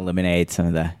had to eliminate some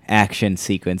of the action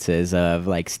sequences of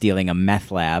like stealing a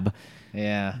meth lab,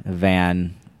 Yeah. a van,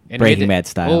 And we had Breaking to- Bad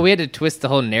style. Well, we had to twist the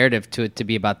whole narrative to it to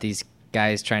be about these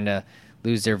guys trying to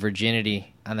lose their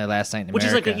virginity on their last night in Which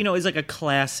America. is like is like a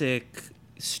classic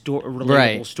story, relatable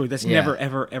Right. story that's Yeah. never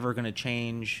ever going to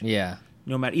change. Yeah.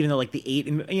 No matter, even though like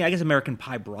I guess American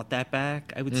Pie brought that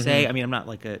back. I would say. I mean, I'm not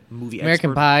like a movie Mm-hmm. American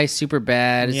expert. Pie, Super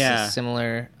Bad, it's Yeah.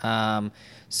 similar.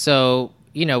 So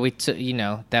we took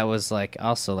that was like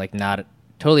also like not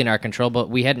totally in our control, but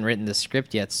we hadn't written the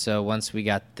script yet. So once we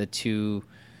got the two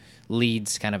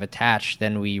leads kind of attached,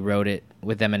 then we wrote it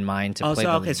with them in mind to play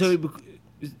the Okay, leads.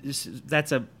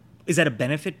 so is that a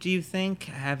benefit? Do you think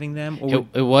having them? Or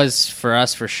It was for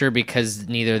us for sure because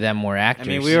neither of them were I actors.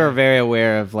 mean, we were very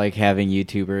aware of like having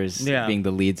YouTubers Yeah. being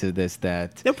the leads of this.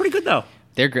 That they're pretty good though.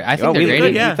 They're great. I think we, they're good,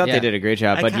 great. yeah. we thought they did a great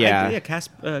job, but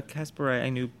Casper, I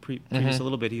knew previous a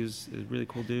little bit. He was a really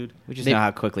cool dude. we just They- know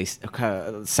how quickly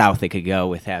south it could go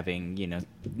with having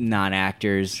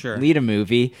non-actors Sure. lead a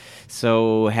movie.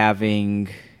 So having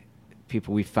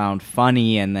people we found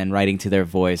funny and then writing to their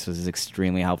voice was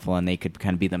extremely helpful, and they could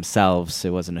kind of be themselves. It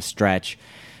wasn't a stretch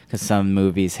because some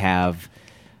movies have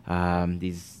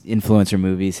these influencer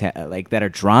movies like that are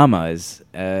dramas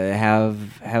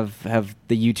have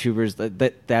the YouTubers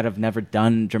that have never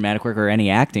done dramatic work or any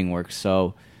acting work.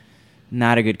 So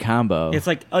not a good combo. It's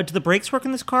like, do the brakes work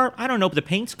in this car? I don't know, but the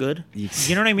paint's good. You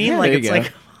know what I mean? Yeah, like there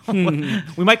it's you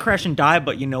like we might crash and die,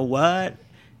 but you know what?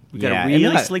 We got a and really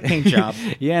that- slick paint job.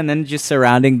 Yeah, and then just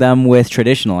surrounding them with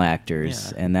traditional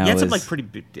actors, and that yeah, was some like pretty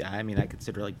big. I mean, I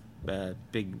consider like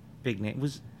big name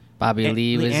was Bobby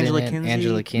Lee was Angela in it. Kinsey.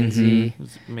 Angela Kinsey.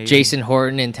 was amazing. Jason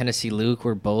Horton and Tennessee Luke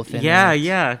were both in Yeah, it.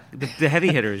 yeah, the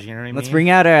heavy hitters. You know what I mean? Let's bring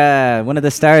out one of the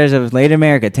stars of Late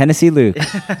America, Tennessee Luke.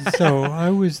 So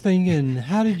I was thinking,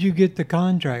 how did you get the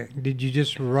contract? Did you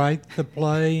just write the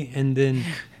play and then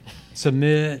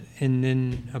submit, and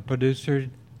then a producer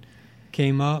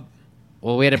came up?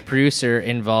 Well, we had a producer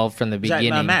involved from the Was that,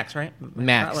 beginning. Max, right?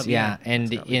 Max, Scotland, yeah.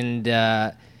 Scotland.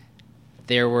 And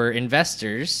there were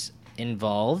investors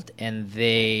involved, and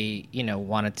they,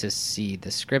 wanted to see the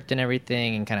script and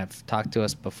everything and kind of talk to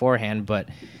us beforehand. But,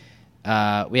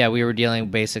 we were dealing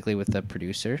basically with the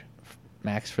producer,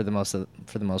 Max, for the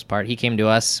most part. He came to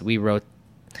us. We wrote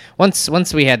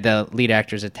once we had the lead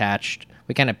actors attached,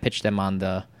 we kind of pitched them on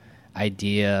the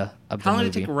idea of How the long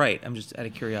movie. did it take to write? I'm just out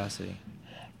of curiosity.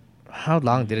 How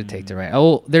long did it take to write?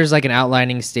 Oh, there's like an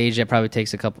outlining stage that probably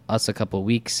takes us a couple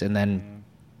weeks, and then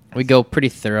we go pretty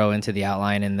thorough into the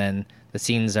outline, and then the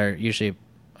scenes are usually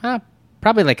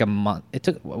probably like a month.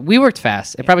 We worked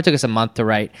fast. It probably took us a month to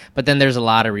write, but then there's a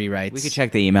lot of rewrites. We could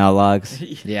check the email logs.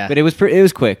 Yeah, But it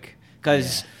was quick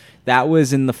because that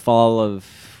was in the fall of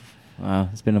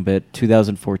it's been a bit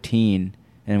 2014,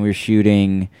 and we were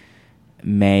shooting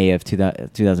May of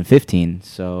 2015.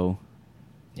 So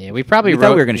yeah, we probably thought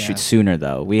we were going going to shoot sooner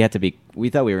though. We thought we were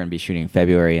going to be shooting in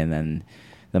February, and then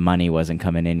the money wasn't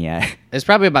coming in yet. It's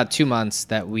probably about 2 months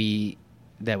that we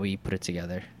put it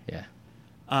together. Yeah.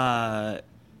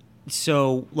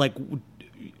 So like,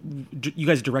 you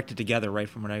guys directed together, right?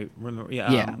 From what I remember,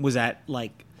 Yeah. Was that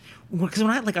like? Because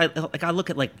when I look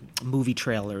at like movie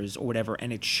trailers or whatever,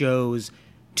 and it shows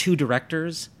two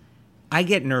directors, I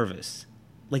get nervous.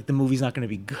 Like the movie's not going to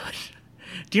be good.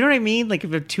 Do you know what I mean? Like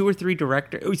if a 2 or 3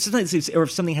 directors, or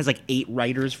if something has like 8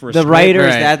 writers for a The script. writers,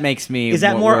 Right. that makes me. Is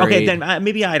that more okay? worried. Then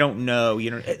maybe I don't know.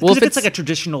 You know, because Well, if if it's it's- like a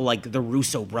traditional, like the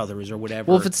Russo brothers or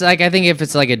whatever. Well, if it's like, I think if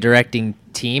it's like a directing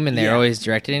team and they're Yeah. always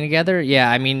directing together, yeah.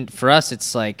 I mean, for us,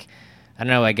 it's like, I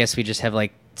don't know. I guess we just have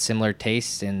like similar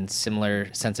tastes and similar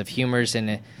sense of humors,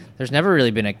 and there's never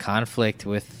really been a conflict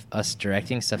with us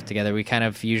directing stuff together. We kind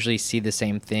of usually see the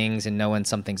same things and know when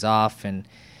something's off, and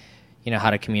you know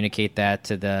how to communicate that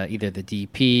to either the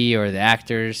DP or the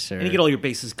actors. Or and you get all your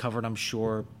bases covered, I'm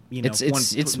sure. You know,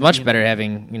 it's much better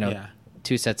having Yeah.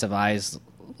 2 sets of eyes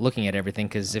looking at everything,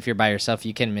 because if you're by yourself,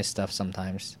 you can miss stuff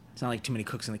sometimes. It's not like too many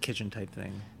cooks in the kitchen type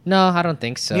thing. No, I don't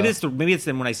think so. Maybe it's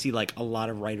then when I see like a lot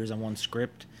of writers on one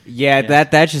script. Yeah,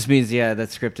 that just means that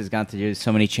script has gone through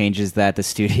so many changes that the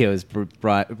studio is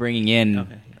bringing in Okay,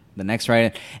 yeah. the next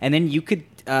writer, and then you could,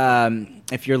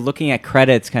 if you're looking at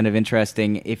credits, kind of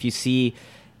interesting. If you see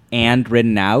 "and"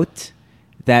 written out,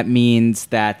 that means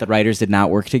that the writers did not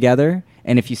work together,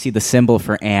 and if you see the symbol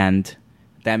for "and,"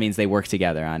 that means they worked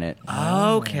together on it.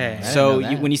 Okay. So know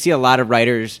that. when you see a lot of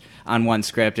writers on one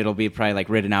script, it'll be probably like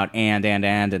written out and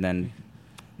then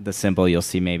the symbol, you'll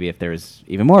see maybe if there's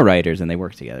even more writers and they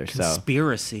work together. So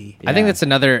Conspiracy. I think Yeah. that's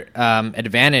another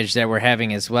advantage that we're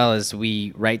having as well, as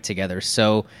we write together.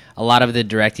 So a lot of the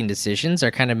directing decisions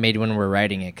are kind of made when we're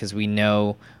writing it, because we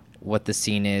know what the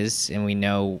scene is and we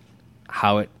know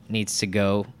how it needs to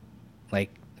go, like,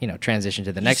 transition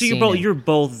to the next so scene. you're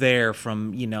both there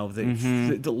from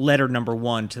the letter number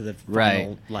 1 to the final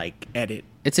Right. like edit.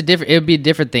 It would be a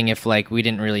different thing if like we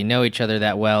didn't really know each other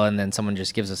that well, and then someone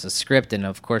just gives us a script, and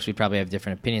of course we probably have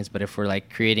different opinions. But if we're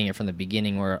like creating it from the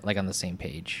beginning, we're like on the same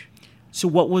page. So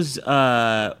what was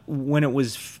when it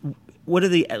was? What are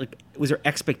the was there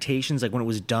expectations like when it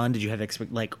was done? Did you have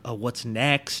what's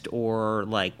next, or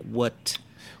like what?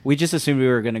 we just assumed we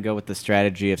were going to go with the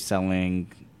strategy of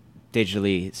selling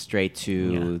digitally straight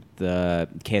to the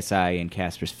KSI and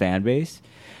Casper's fan base.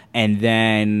 And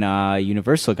then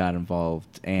Universal got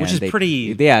involved, and Which is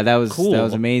pretty that was cool. That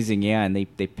was amazing, yeah. And they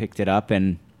picked it up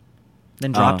and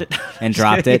Then dropped it. and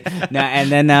dropped it. No,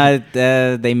 and then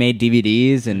they made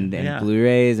DVDs and Yeah.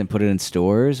 Blu-rays and put it in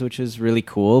stores, which was really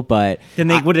cool. But Then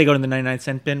what did they go to the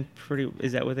 99-cent bin?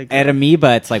 Is that what they? at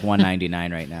Amoeba, it's like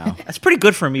 $1.99 right now. That's pretty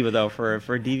good for Amoeba though for a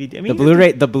DVD. I mean,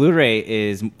 The Blu-ray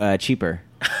is cheaper.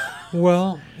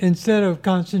 Well, instead of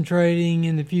concentrating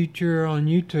in the future on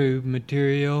YouTube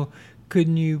material,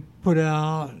 couldn't you put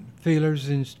out feelers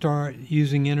and start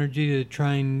using energy to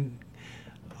try and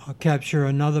capture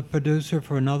another producer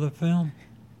for another film?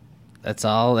 That's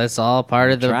all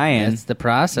part of the. Trying. That's the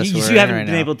process. You we're in haven't right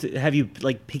been now. able to. Have you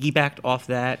like piggybacked off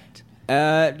that?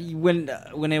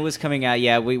 When it was coming out,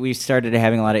 yeah, we started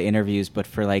having a lot of interviews, but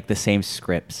for like the same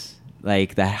scripts,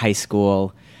 like the high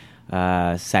school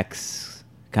sex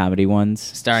comedy ones,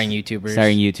 starring YouTubers.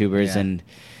 Yeah. and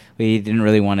we didn't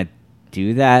really want to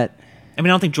do that. I mean,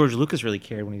 I don't think George Lucas really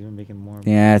cared when he was making more.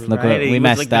 Yeah, movies, look what- we He was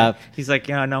messed like, up. He's like,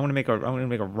 yeah, no, I'm gonna make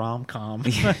a rom com.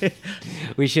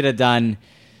 We should have done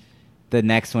the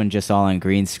next one just all on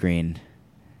green screen.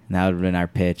 And that would have been our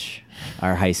pitch,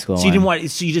 our high school. So you one. you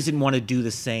just didn't want to do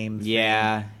the same. thing.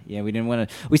 Yeah, we didn't want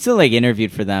to. We still like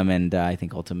interviewed for them, and I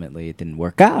think ultimately it didn't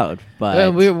work out.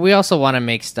 But we also want to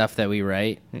make stuff that we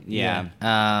write. yeah.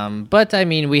 But I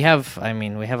mean, we have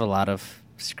a lot of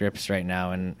scripts right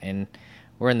now, and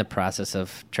we're in the process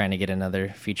of trying to get another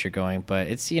feature going. But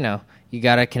it's you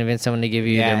gotta convince someone to give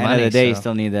you their End money. of the day, you so-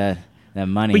 still need that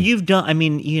money. But you've done. I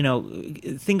mean,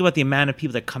 think about the amount of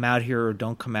people that come out here or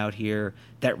don't come out here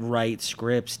that write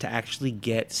scripts to actually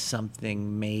get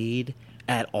something made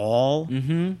at all.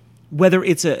 Mm-hmm. Whether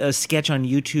it's a sketch on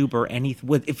YouTube or anything,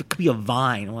 if it could be a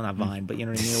Vine, well, not Vine, but you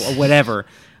know what I mean, or whatever.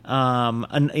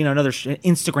 Another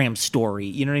Instagram story.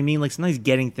 You know what I mean? Like sometimes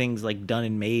getting things like done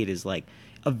and made is like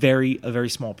a very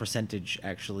small percentage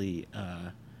actually.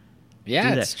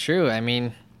 Yeah, do it's that. true. I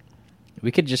mean,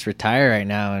 we could just retire right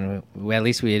now, and at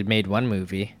least we had made one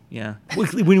movie. Yeah.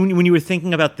 When you were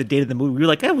thinking about the date of the movie, you were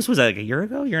like, was that like a year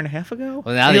ago, year and a half ago?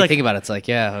 Well, now And that you're you think about it, it's like,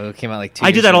 it came out like 2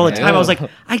 I do years that all the ago. time. I was Oh.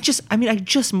 like, I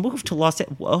just moved to Los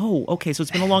Angeles. Oh, okay. So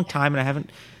it's been a long time, and I haven't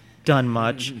done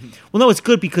much. Well, no, it's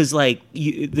good because like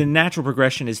the natural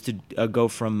progression is to go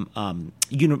from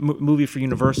movie for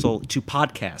Universal to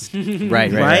podcast,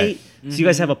 right. So you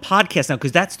guys have a podcast now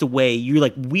because that's the way you're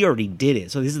like. We already did it,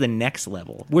 so this is the next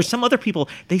level. Where some other people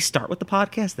they start with the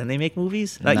podcast, then they make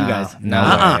movies. Not you guys. No,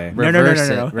 way.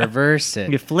 No. Reverse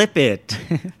it. You flip it.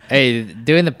 Hey,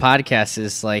 doing the podcast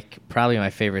is like probably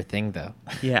my favorite thing, though.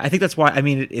 Yeah, I think that's why.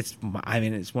 It's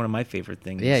one of my favorite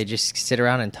things. Yeah, you just sit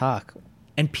around and talk.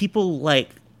 And people like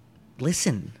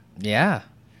listen. Yeah.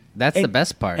 That's the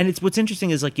best part. And it's what's interesting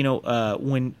is like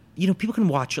when people can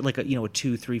watch like a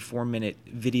 2, 3, 4 minute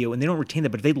video and they don't retain that,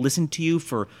 but if they listen to you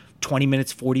for 20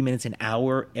 minutes, 40 minutes, an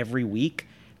hour every week,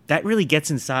 that really gets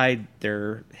inside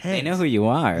their heads. They know who you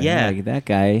are. Yeah. Like, that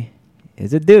guy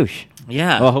is a douche.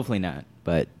 Yeah. Well, hopefully not,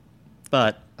 but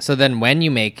So then when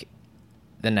you make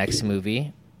the next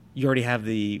movie, you already have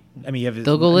you have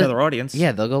they'll go another audience.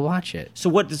 Yeah, they'll go watch it. So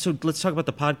let's talk about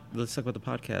the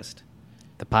podcast.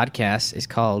 The podcast is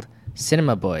called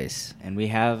Cinema Boys. and we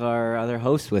have our other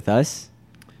host with us.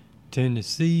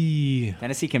 Tennessee.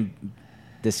 Tennessee can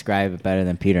describe it better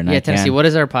than Peter and I Yeah, Tennessee, can. what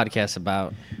is our podcast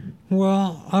about?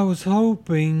 Well, I was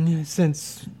hoping,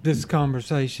 since this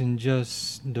conversation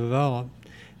just developed,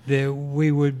 that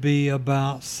we would be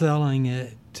about selling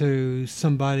it to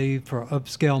somebody for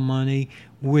upscale money,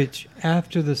 which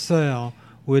after the sale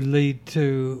would lead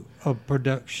to a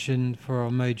production for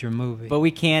a major movie. But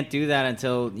we can't do that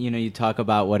until you talk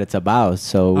about what it's about,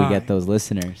 so we All get right. those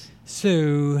listeners.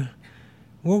 So,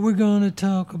 what we're going to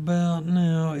talk about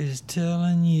now is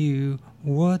telling you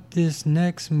what this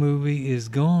next movie is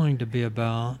going to be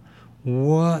about,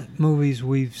 what movies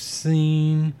we've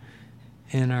seen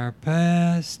in our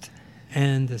past,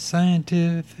 and the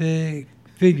scientific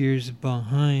figures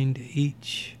behind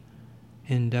each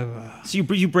endeavor. So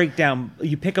you break down,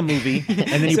 you pick a movie and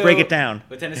then you break it down.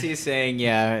 What Tennessee is saying,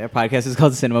 yeah, our podcast is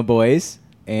called Cinema Boys,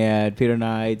 and Peter and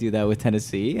I do that with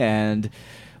Tennessee, and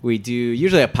we do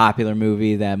usually a popular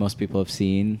movie that most people have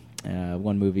seen,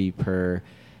 one movie per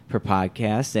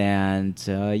podcast,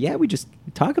 and we just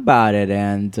talk about it,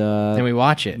 and Then we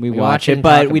watch it. we watch it, and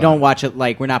but talk we about don't it. watch it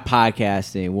like we're not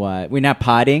podcasting. We're not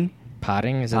potting.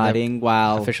 Potting? Is it Potting the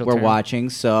while official we're term? watching,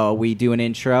 so we do an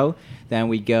intro, then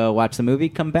we go watch the movie,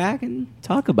 come back, and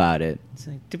talk about it. It's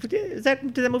like, did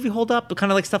that movie hold up?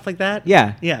 Kind of like stuff like that.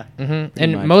 Yeah. Yeah. Mhm. Pretty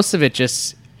And much. most of it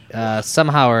just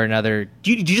somehow or another.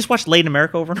 Do you just watch Late in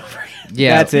America over and over again?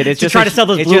 Yeah, That's it. It's To just try to sell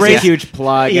those it's Blu-rays? just a huge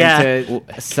plug Yeah. and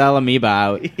to sell Amoeba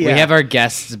out. Yeah. We have our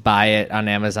guests buy it on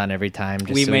Amazon every time.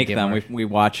 Just We so make get them. more- We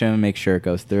watch them, make sure it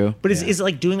goes through. But is it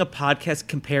like doing a podcast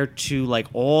compared to like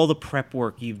all the prep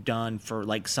work you've done for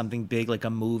like something big like a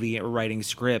movie or writing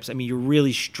scripts? I mean, you're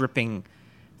really stripping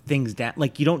things down.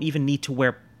 Like you don't even need to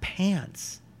wear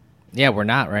pants. Yeah, we're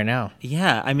not right now.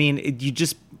 Yeah, I mean,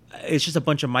 it's just a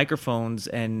bunch of microphones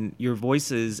and your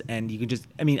voices, and you can just.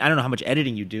 I mean, I don't know how much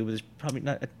editing you do, but there's probably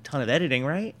not a ton of editing,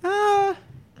 right?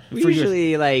 We For your-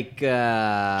 usually like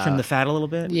Trim the fat a little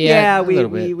bit. Yeah, a we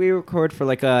little bit. we record for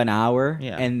like an hour,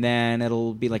 Yeah. and then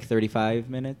it'll be like 35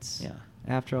 minutes. Yeah.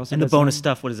 After all, And the bonus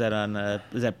stuff. What is that on?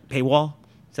 Is that paywall?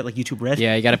 Is that like YouTube Red?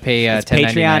 Yeah, you got to pay It's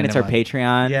 $10.99 Patreon. It's a our month.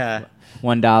 Patreon. Yeah.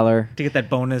 $1. To get that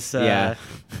bonus. Yeah.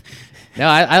 No,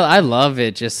 I love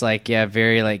it. Just like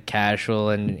very like casual,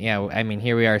 and I mean,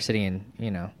 here we are sitting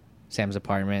in Sam's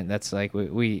apartment. That's like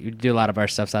we do a lot of our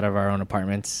stuffs out of our own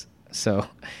apartments, so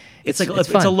It's like it's it's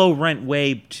a fun. low rent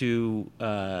way to.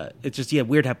 It's just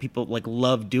weird how people like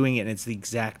love doing it, and it's the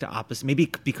exact opposite.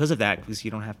 Maybe because of that, because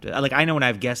you don't have to. Like I know when I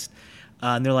have guests,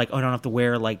 and they're like, "Oh, I don't have to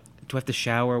wear like. Do I have to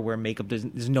shower? Wear makeup?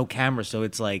 There's no camera, so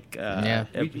it's like. Yeah.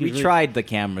 We tried the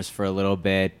cameras for a little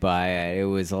bit, but it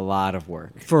was a lot of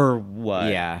work. For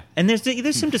what? Yeah. And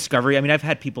there's some discovery. I mean, I've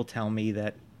had people tell me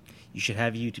that you should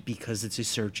have YouTube because it's a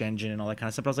search engine and all that kind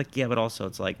of stuff. But I was like, yeah, but also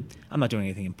it's like I'm not doing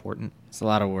anything important. it's a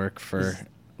lot of work for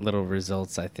little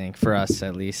results. I think for us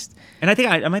at least. And I think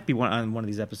I might be on one of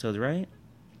these episodes, right?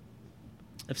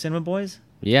 Of Cinema Boys.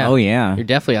 Yeah. Oh, yeah. You're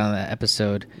definitely on that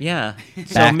episode. Yeah.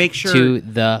 So Back make sure to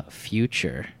the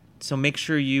future. So make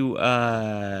sure you.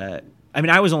 I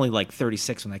mean, I was only like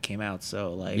 36 when that came out,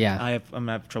 so like, Yeah. I'm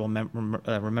having trouble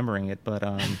remembering it. But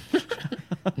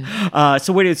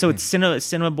so wait, so it's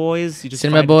Cinema Boys. You just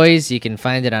Cinema find- Boys. You can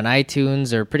find it on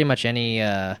iTunes or pretty much any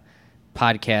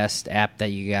podcast app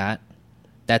that you got.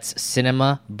 That's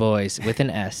Cinema Boys with an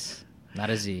S, not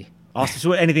a Z. Awesome.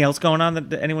 So anything else going on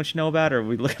that anyone should know about, or are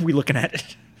we looking at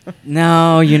it?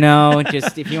 No,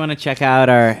 just if you want to check out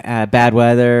our Bad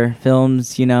Weather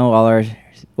films, all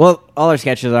our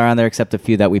sketches are on there except a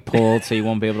few that we pulled, so you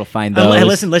won't be able to find those.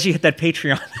 Listen, unless you hit that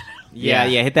Patreon. Yeah,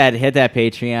 hit that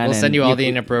Patreon. We'll and send you all the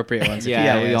inappropriate ones. if you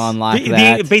Yeah, guys- we unlock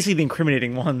that. Basically the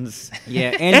incriminating ones.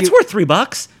 Yeah, and That's you, worth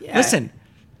 $3. Yeah. Listen.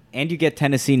 and you get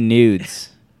Tennessee nudes.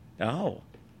 Oh.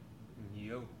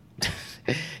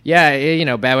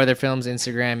 Yeah, Bad Weather Films,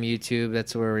 Instagram, YouTube.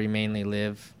 That's where we mainly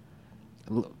live.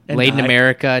 And Late in I-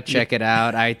 America, check it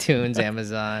out. iTunes,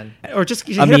 Amazon. Or just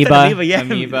hit Amoeba. up that Amoeba, yeah,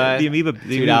 Amoeba, the Amoeba,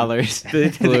 $2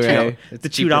 the Blu-ray. the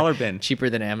 $2 bin. Cheaper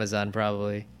than Amazon,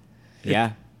 probably.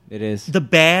 Yeah, it is. The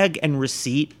bag and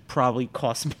receipt probably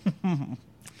costs.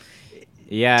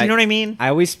 Yeah. Do you know what I mean? I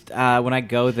always, when I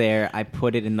go there, I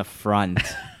put it in the front.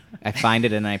 I find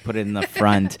it and I put it in the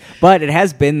front. But it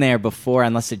has been there before,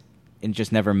 unless it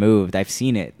just never moved. I've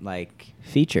seen it, like,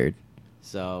 featured.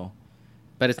 So...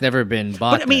 But it's never been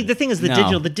bought. But I mean, then. the thing is, the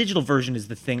No. digital version is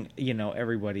the thing.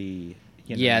 Everybody.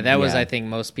 Yeah, that was. Yeah. I think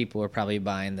most people were probably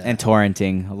buying that. And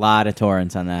torrenting. A lot of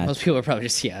torrents on that. Most people were probably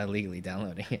just illegally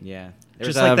downloading it. Yeah. There's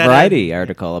Just a like that Variety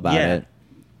article about it.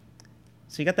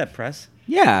 So you got that press?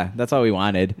 Yeah, that's all we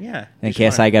wanted. Yeah. And You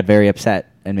just KSI got very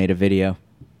upset and made a video.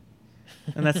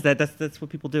 And that's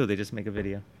what people do. They just make a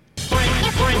video. Spring,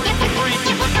 spring,